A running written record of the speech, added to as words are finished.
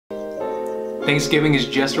Thanksgiving is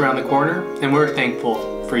just around the corner, and we're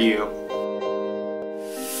thankful for you.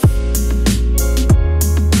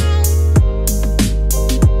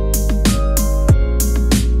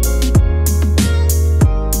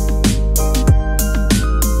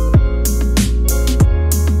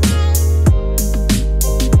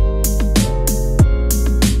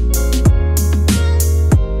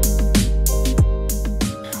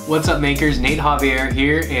 What's up, makers? Nate Javier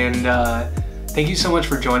here, and thank you so much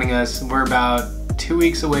for joining us. We're about 2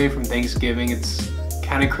 weeks away from Thanksgiving. It's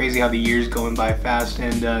kind of crazy how the year's going by fast,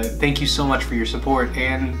 and thank you so much for your support.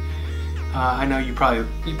 And I know you probably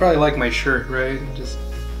like my shirt, right? Just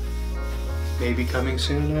maybe coming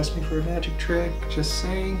soon. Ask me for a magic trick. Just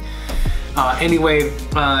saying. Anyway,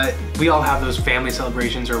 we all have those family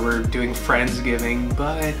celebrations, or we're doing Friendsgiving,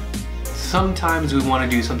 but sometimes we want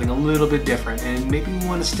to do something a little bit different, and maybe we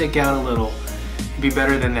want to stick out a little and be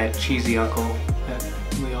better than that cheesy uncle that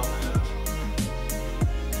we all have.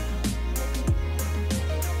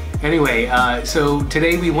 Anyway, so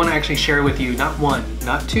today we want to actually share with you not one,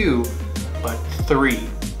 not two, but three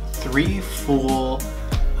full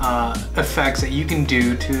effects that you can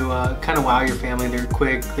do to kind of wow your family. They're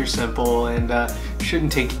quick, they're simple, and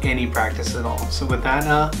shouldn't take any practice at all. So with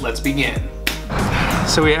that, let's begin.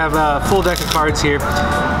 So we have a full deck of cards here.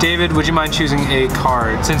 David, would you mind choosing a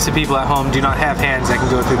card, since the people at home do not have hands that can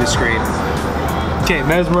go through the screen? Okay,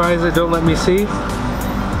 mesmerize it, don't let me see.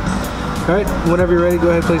 All right, whenever you're ready, go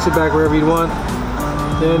ahead, place it back wherever you want.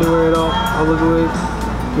 Anywhere at all, I'll look away.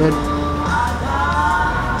 Good.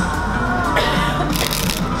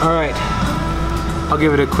 All right, I'll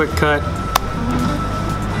give it a quick cut.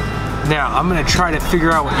 Now, I'm gonna try to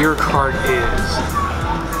figure out what your card is.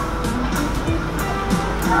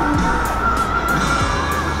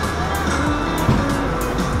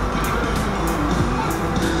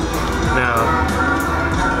 Now,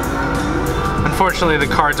 unfortunately the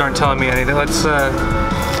cards aren't telling me anything. Let's,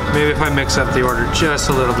 maybe if I mix up the order just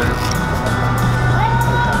a little bit.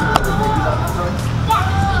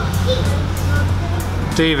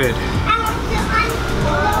 David,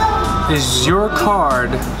 is your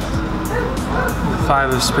card the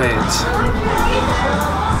 5 of spades?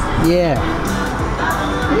 Yeah.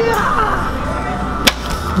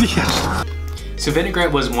 Yes. So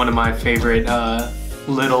vinaigrette was one of my favorite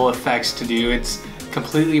little effects to do. It's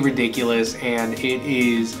completely ridiculous, and it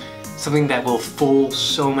is something that will fool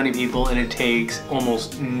so many people, and it takes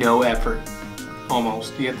almost no effort.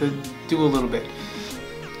 Almost. You have to do a little bit.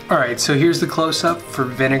 Alright, so here's the close-up for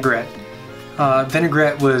vinaigrette.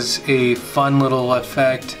 Vinaigrette was a fun little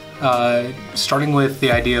effect, starting with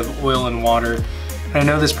the idea of oil and water. I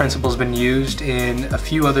know this principle has been used in a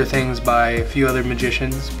few other things by a few other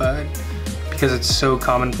magicians, but because it's so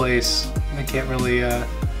commonplace, I can't really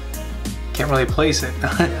place it.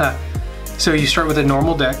 So you start with a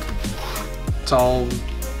normal deck. It's all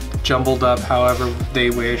jumbled up however they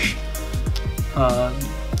wish.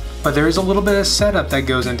 But there is a little bit of setup that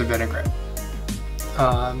goes into vinaigrette.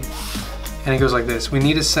 And it goes like this. We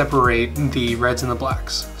need to separate the reds and the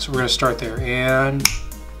blacks. So we're gonna start there. And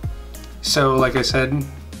so, like I said,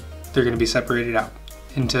 they're going to be separated out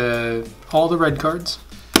into all the red cards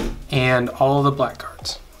and all the black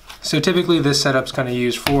cards. So typically this setup's kind of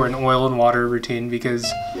used for an oil and water routine, because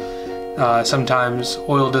sometimes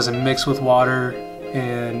oil doesn't mix with water,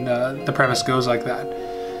 and the premise goes like that.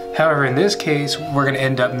 However, in this case, we're going to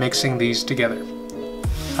end up mixing these together,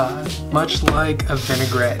 much like a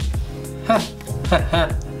vinaigrette.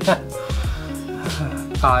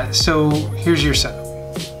 So here's your setup.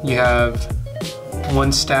 You have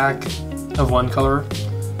one stack of one color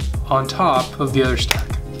on top of the other stack,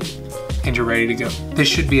 and you're ready to go. This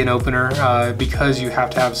should be an opener because you have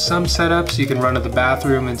to have some setup, so you can run to the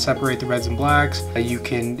bathroom and separate the reds and blacks. You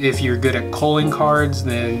can, if you're good at culling cards,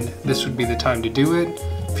 then this would be the time to do it.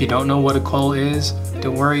 If you don't know what a cull is,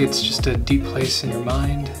 don't worry, it's just a deep place in your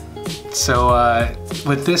mind. So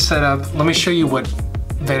with this setup, let me show you what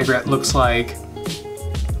vinaigrette looks like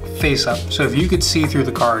face up. So if you could see through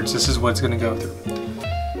the cards, this is what it's going to go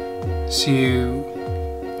through. So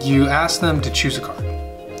you ask them to choose a card,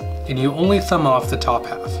 and you only thumb off the top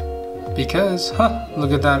half, because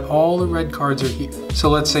look at that, all the red cards are here. So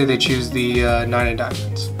let's say they choose the 9 of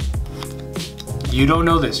diamonds. You don't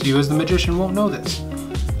know this. You as the magician won't know this.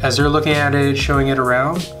 As they're looking at it, showing it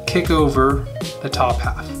around, kick over the top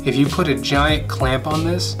half. If you put a giant clamp on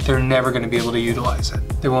this, they're never going to be able to utilize it.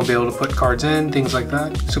 They won't be able to put cards in, things like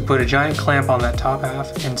that. So put a giant clamp on that top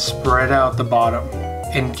half and spread out the bottom.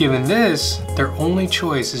 And given this, their only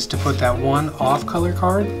choice is to put that one off color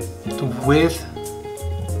card with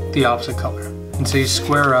the opposite color. And so you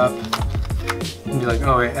square up and be like,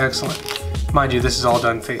 oh wait, excellent. Mind you, this is all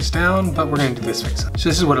done face down, but we're gonna do this face up. So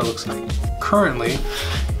this is what it looks like. Currently,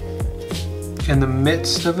 in the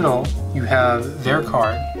midst of it all, you have their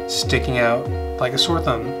card sticking out like a sore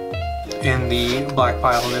thumb in the black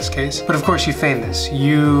pile in this case. But of course you feign this.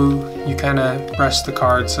 You kind of rest the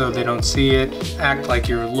card so they don't see it, act like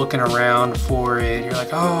you're looking around for it. You're like,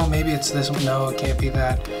 oh, maybe it's this one. No, it can't be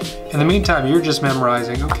that. In the meantime, you're just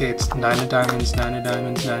memorizing, okay, it's 9 of diamonds, 9 of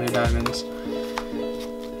diamonds, 9 of diamonds.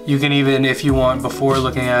 You can even, if you want, before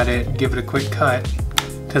looking at it, give it a quick cut,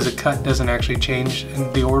 because a cut doesn't actually change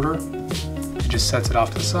in the order. It just sets it off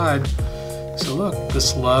to the side. So look, the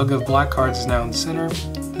slug of black cards is now in the center.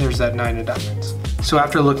 There's that 9 of diamonds. So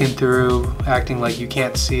after looking through, acting like you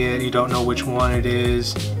can't see it, you don't know which one it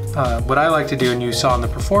is, what I like to do, and you saw in the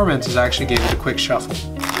performance, is I actually gave it a quick shuffle.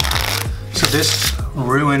 So this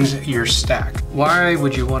ruins your stack. Why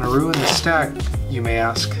would you want to ruin the stack, you may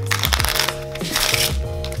ask?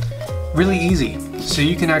 Really easy. So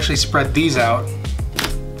you can actually spread these out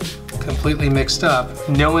completely mixed up,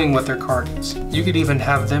 knowing what their card is. You could even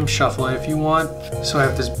have them shuffle it if you want. So I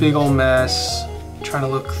have this big old mess, trying to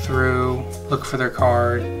look through, look for their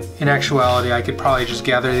card. In actuality, I could probably just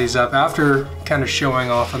gather these up after kind of showing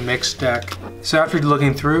off a mixed deck. So after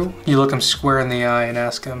looking through, you look them square in the eye and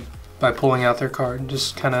ask them by pulling out their card.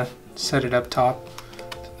 Just kind of set it up top,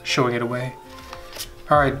 showing it away.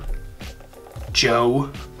 All right,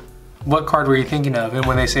 Joe, what card were you thinking of? And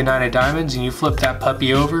when they say 9 of diamonds and you flip that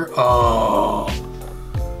puppy over, oh,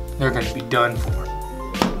 they're gonna be done for.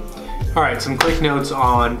 All right, some quick notes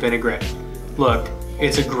on vinaigrette. Look,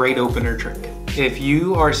 it's a great opener trick. If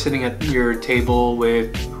you are sitting at your table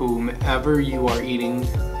with whomever you are eating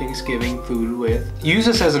Thanksgiving food with, use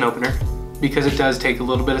this as an opener because it does take a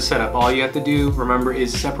little bit of setup. All you have to do, remember,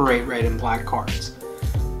 is separate red and black cards.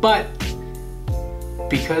 But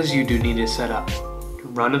because you do need to set up,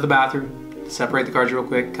 run to the bathroom, separate the cards real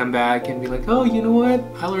quick, come back and be like, oh, you know what?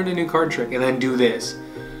 I learned a new card trick, and then do this.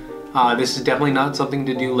 This is definitely not something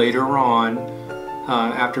to do later on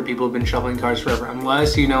after people have been shuffling cards forever,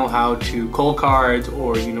 unless you know how to cold cards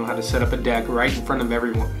or you know how to set up a deck right in front of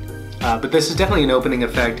everyone. But this is definitely an opening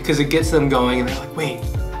effect because it gets them going and they're like, wait,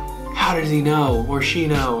 how does he know? Or she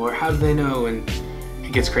know? Or how do they know? And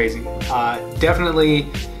it gets crazy. Definitely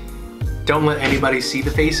don't let anybody see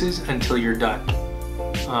the faces until you're done.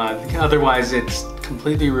 Otherwise it's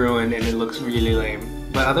completely ruined and it looks really lame.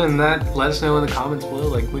 But other than that, let us know in the comments below,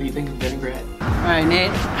 like, what do you think of vinaigrette? All right,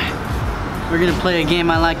 Nate, we're gonna play a game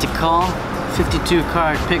I like to call 52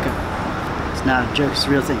 card pickup. It's not a joke, it's a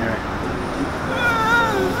real thing, all right?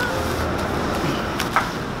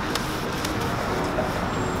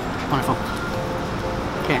 Wonderful.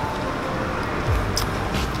 Okay.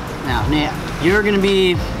 Now, Nate, you're gonna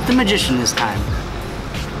be the magician this time.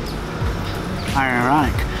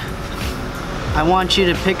 Ironic. I want you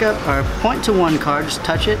to pick up or point to one card, just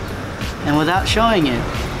touch it, and without showing it,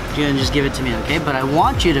 you're gonna just give it to me, okay? But I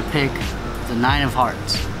want you to pick the 9 of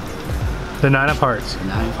hearts. The 9 of hearts. The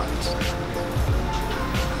 9 of hearts.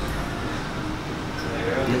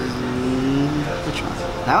 Which one?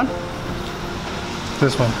 That one?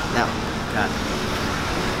 This one. That one. Got it.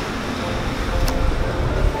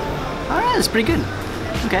 All right, that's pretty good.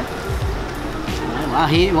 Okay.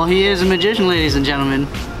 Well, he is a magician, ladies and gentlemen.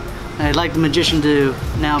 I'd like the magician to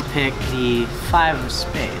now pick the 5 of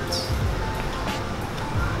spades.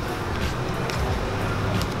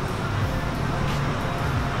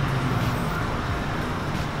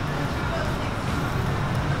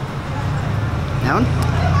 That one?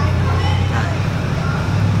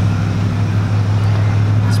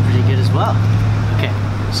 That's pretty good as well. Okay,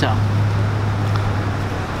 so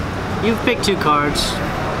you've picked 2 cards.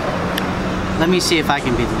 Let me see if I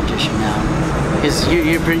can be the magician now. Because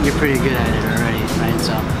you're pretty good at it already, right?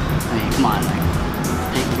 So, I mean, come on,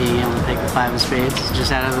 like, being able to pick the 5 of spades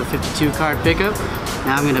just out of a 52 card pickup.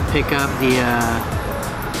 Now I'm gonna pick up the,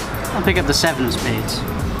 I'll pick up the 7 of spades.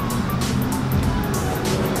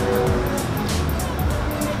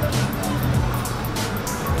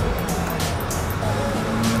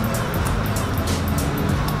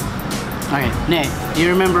 Okay, Nate, do you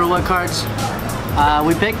remember what cards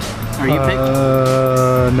we picked? Or you picked?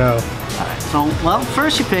 No. Alright, so, well,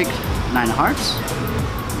 first you picked 9 of hearts.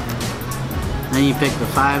 Then you picked the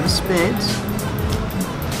 5 of spades.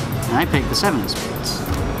 And I picked the 7 of spades.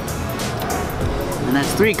 And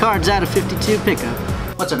that's 3 cards out of 52 pickup.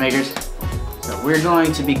 What's up, makers? So we're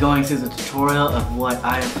going to be going through the tutorial of what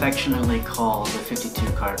I affectionately call the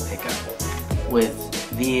 52 card pickup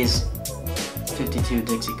with these 52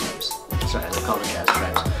 Dixie cups. Sorry, they call them jazz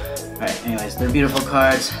stripes. Alright, anyways, they're beautiful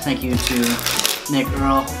cards. Thank you to Nick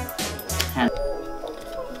Earl. And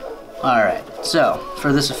Alright, so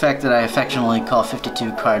for this effect that I affectionately call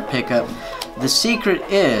 52 card pickup, the secret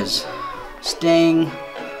is staying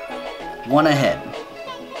one ahead.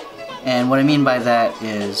 And what I mean by that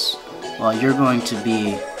is, well, you're going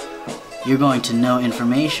to know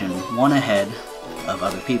information one ahead of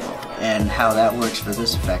other people. And how that works for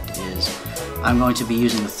this effect is, I'm going to be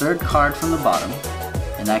using the third card from the bottom.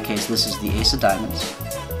 In that case, this is the Ace of Diamonds.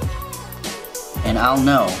 And I'll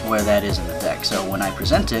know where that is in the deck. So when I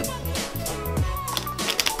present it,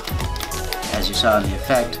 as you saw in the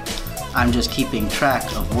effect, I'm just keeping track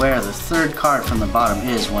of where the third card from the bottom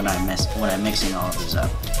is when I'm mixing all of these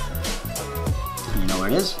up. You know where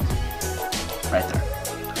it is? Right there.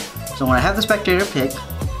 So when I have the spectator pick,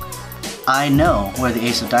 I know where the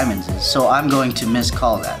Ace of Diamonds is, so I'm going to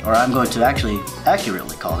miscall that, or I'm going to actually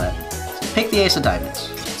accurately call that. So pick the Ace of Diamonds.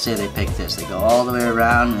 Let's say they pick this. They go all the way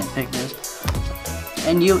around and they pick this.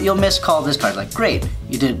 And you'll miscall this card. Like, great,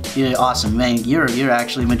 you did awesome, man. You're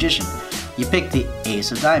actually a magician. You picked the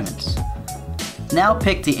Ace of Diamonds. Now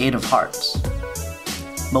pick the Eight of Hearts.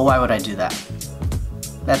 But why would I do that?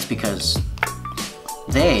 That's because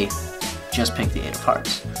they just picked the Eight of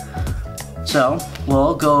Hearts. So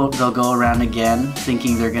they'll go around again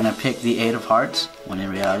thinking they're gonna pick the Eight of Hearts, when in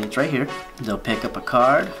reality it's right here. They'll pick up a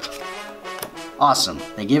card. Awesome.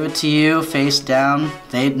 They give it to you face down.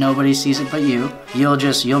 Nobody sees it but you.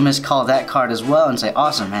 You'll miscall that card as well and say,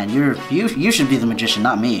 awesome, man, you should be the magician,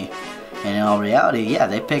 not me. And in all reality, yeah,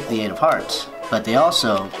 they picked the Eight of Hearts, but they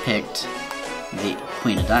also picked the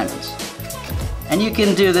Queen of Diamonds. And you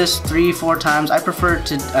can do this 3-4 times. I prefer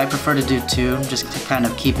to do 2, just to kind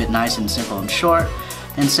of keep it nice and simple and short,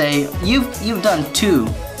 and say you've done 2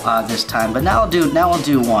 this time, but now I'll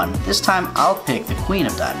do 1. This time I'll pick the Queen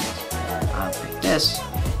of Diamonds, and I'll pick this,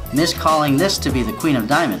 miscalling this to be the Queen of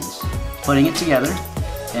Diamonds, putting it together,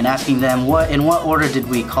 and asking them in what order did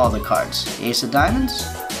we call the cards? The Ace of Diamonds,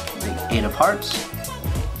 the Eight of Hearts,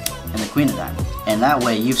 and the Queen of Diamonds. And that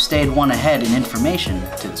way you've stayed one ahead in information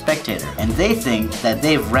to the spectator, and they think that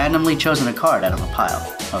they've randomly chosen a card out of a pile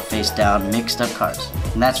of face down mixed up cards.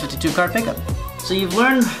 And that's 52 card pickup. So you've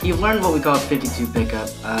learned what we call 52 pickup.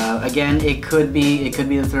 Again, it could be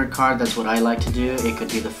the third card. That's what I like to do. It could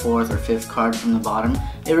be the 4th or 5th card from the bottom.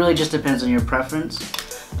 It really just depends on your preference.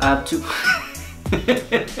 Oh,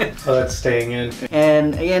 that's staying in.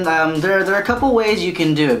 And again, there are a couple ways you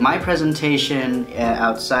can do it. My presentation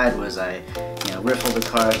outside was I riffled the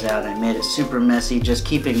cards out and I made it super messy, just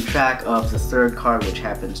keeping track of the third card, which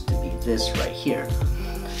happens to be this right here.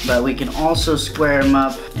 But we can also square them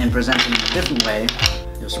up and present them in a different way.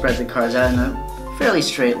 You'll spread the cards out in a fairly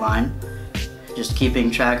straight line, just keeping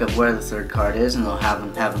track of where the third card is, and they'll have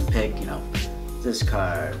them pick, this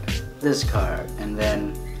card, and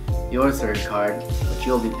then your third card, which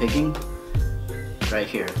you'll be picking right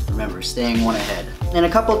here. Remember, staying one ahead. And a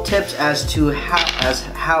couple tips as to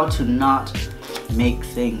how to not make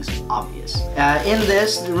things obvious. In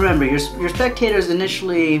this, remember, your spectators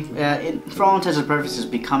initially, for all intents and purposes,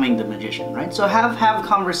 becoming the magician, right? So have a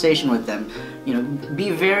conversation with them. Be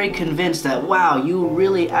very convinced that, wow, you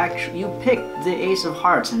picked the Ace of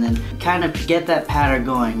Hearts, and then kind of get that pattern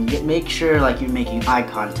going. Make sure like you're making eye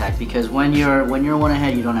contact, because when you're one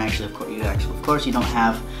ahead, you don't actually, of course, you don't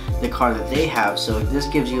have the card that they have. So this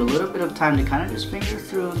gives you a little bit of time to kind of just finger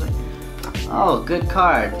through, like, oh, good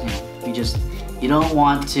card. You don't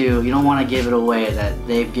want to give it away that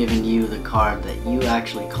they've given you the card that you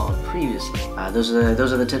actually called previously. Those are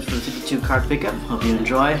the tips for the 52 card pickup. Hope you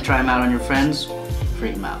enjoy. Try them out on your friends.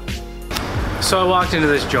 Freak them out. So I walked into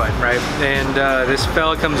this joint, right, and this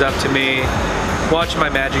fella comes up to me, watching my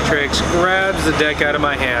magic tricks, grabs the deck out of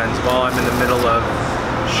my hands while I'm in the middle of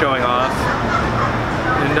showing off,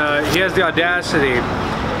 and he has the audacity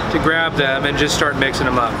to grab them and just start mixing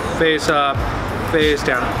them up, face up, face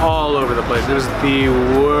down, all over the place. It was the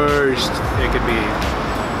worst it could be.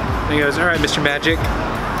 And he goes, all right, Mr. Magic,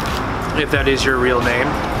 if that is your real name,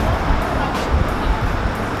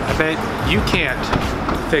 I bet you can't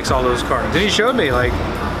fix all those cards. And he showed me, like,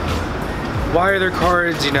 why are there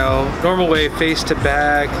cards, normal way, face to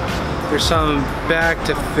back, there's some back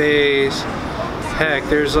to face, heck,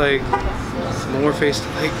 there's like more face to,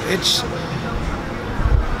 like, it's,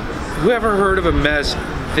 whoever heard of a mess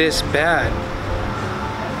this bad?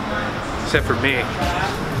 Except for me,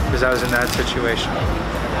 because I was in that situation.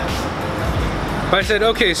 But I said,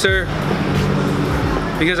 okay, sir,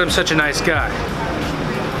 because I'm such a nice guy,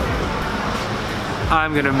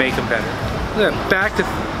 I'm gonna make them better. Back to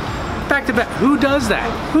back. Who does that?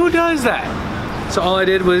 Who does that? So all I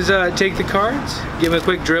did was take the cards, give them a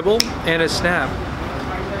quick dribble and a snap,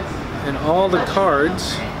 and all the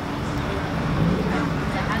cards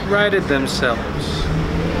righted themselves.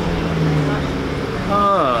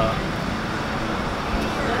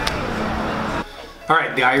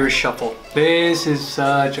 Alright, the Irish Shuffle. This is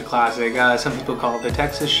such a classic. Some people call it the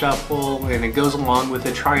Texas Shuffle, and it goes along with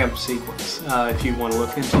the Triumph sequence. If you want to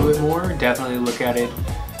look into it more, definitely look at it.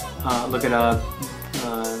 Look it up.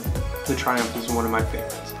 The Triumph is one of my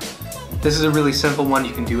favorites. This is a really simple one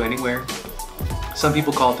you can do anywhere. Some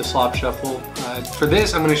people call it the Slop Shuffle. For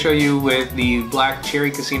this, I'm going to show you with the black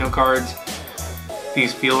cherry casino cards.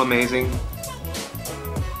 These feel amazing.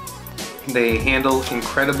 They handle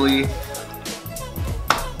incredibly,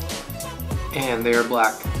 and they are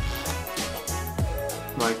black,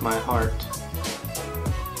 like my heart.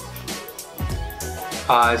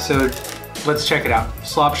 So let's check it out.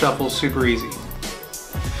 Slop Shuffle, super easy.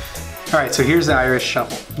 Alright, so here's the Irish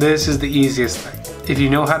Shuffle. This is the easiest thing. If you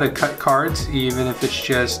know how to cut cards, even if it's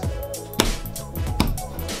just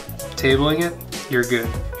tabling it, you're good.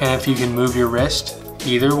 And if you can move your wrist,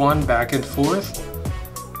 either one back and forth,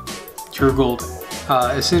 you're golden.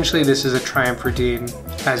 Essentially, this is a Triumph routine.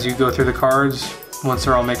 As you go through the cards, once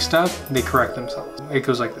they're all mixed up, they correct themselves. It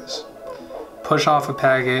goes like this. Push off a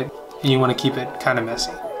packet, and you want to keep it kind of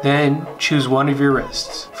messy. Then choose one of your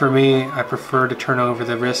wrists. For me, I prefer to turn over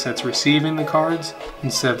the wrist that's receiving the cards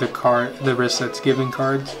instead of the wrist that's giving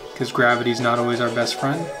cards, because gravity is not always our best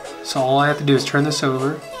friend. So all I have to do is turn this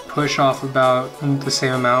over, push off about the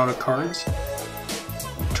same amount of cards,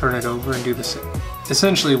 turn it over and do the same.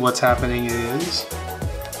 Essentially what's happening is,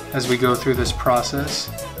 as we go through this process,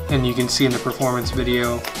 and you can see in the performance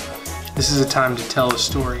video, this is a time to tell a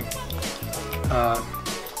story.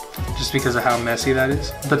 Just because of how messy that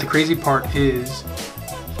is. But the crazy part is,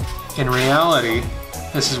 in reality,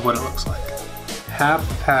 this is what it looks like. Half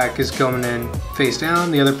the pack is going in face down,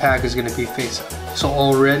 the other pack is going to be face up. So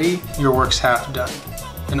already, your work's half done.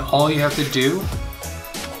 And all you have to do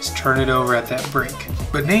is turn it over at that break.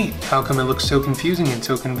 But Nate, how come it looks so confusing and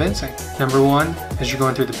so convincing? Number one, as you're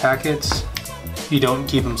going through the packets, you don't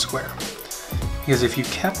keep them square. Because if you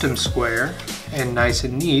kept them square and nice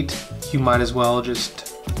and neat, you might as well just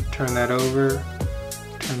turn that over,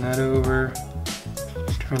 turn that over,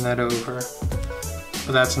 turn that over.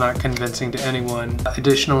 But that's not convincing to anyone.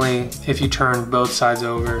 Additionally, if you turn both sides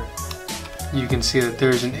over, you can see that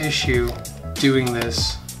there's an issue doing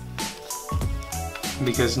this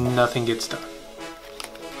because nothing gets done.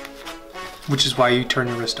 Which is why you turn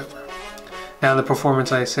your wrist over. Now in the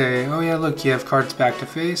performance I say, oh yeah, look, you have cards back to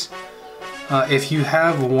face. If you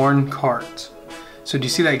have worn cards, so do you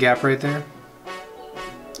see that gap right there?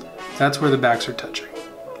 That's where the backs are touching,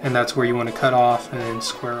 and that's where you want to cut off and then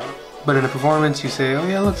square up. But in a performance, you say, oh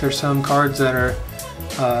yeah, look, there's some cards that are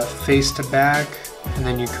face to back, and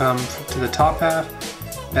then you come to the top half,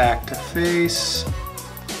 back to face,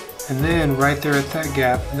 and then right there at that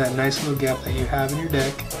gap, that nice little gap that you have in your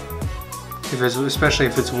deck, especially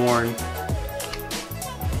if it's worn,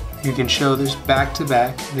 you can show there's back to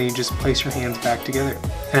back, and then you just place your hands back together.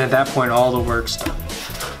 And at that point, all the work's done.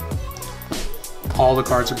 All the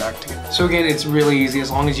cards are back together. So again, it's really easy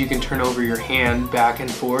as long as you can turn over your hand back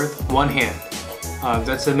and forth. One hand.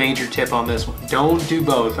 That's a major tip on this one. Don't do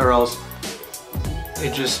both or else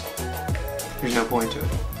there's no point to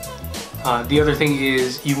it. The other thing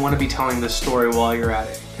is you want to be telling the story while you're at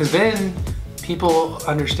it. Because then people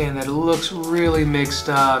understand that it looks really mixed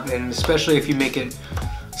up, and especially if you make it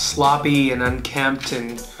sloppy and unkempt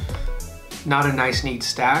and not a nice neat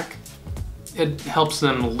stack, it helps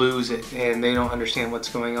them lose it and they don't understand what's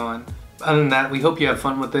going on. Other than that, we hope you have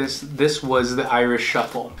fun with this. This was the Irish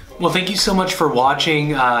Shuffle. Well, thank you so much for watching.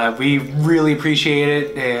 We really appreciate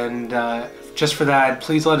it, and just for that,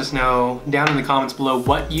 please let us know down in the comments below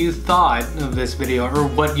what you thought of this video or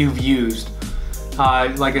what you've used.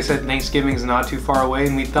 Like I said, Thanksgiving is not too far away,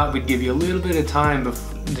 and we thought we'd give you a little bit of time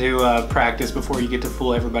to practice before you get to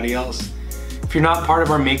fool everybody else. If you're not part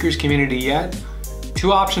of our makers community yet,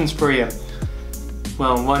 two options for you.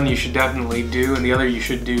 Well, one you should definitely do, and the other you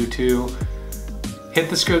should do too. Hit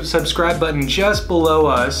the subscribe button just below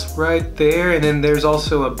us, right there, and then there's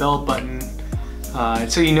also a bell button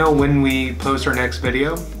so you know when we post our next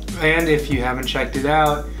video. And if you haven't checked it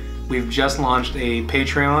out, we've just launched a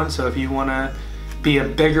Patreon, so if you want to be a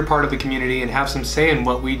bigger part of the community and have some say in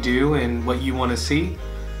what we do and what you want to see,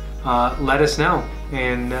 let us know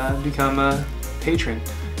and become a patron.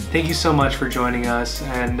 Thank you so much for joining us,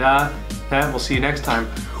 and we'll see you next time.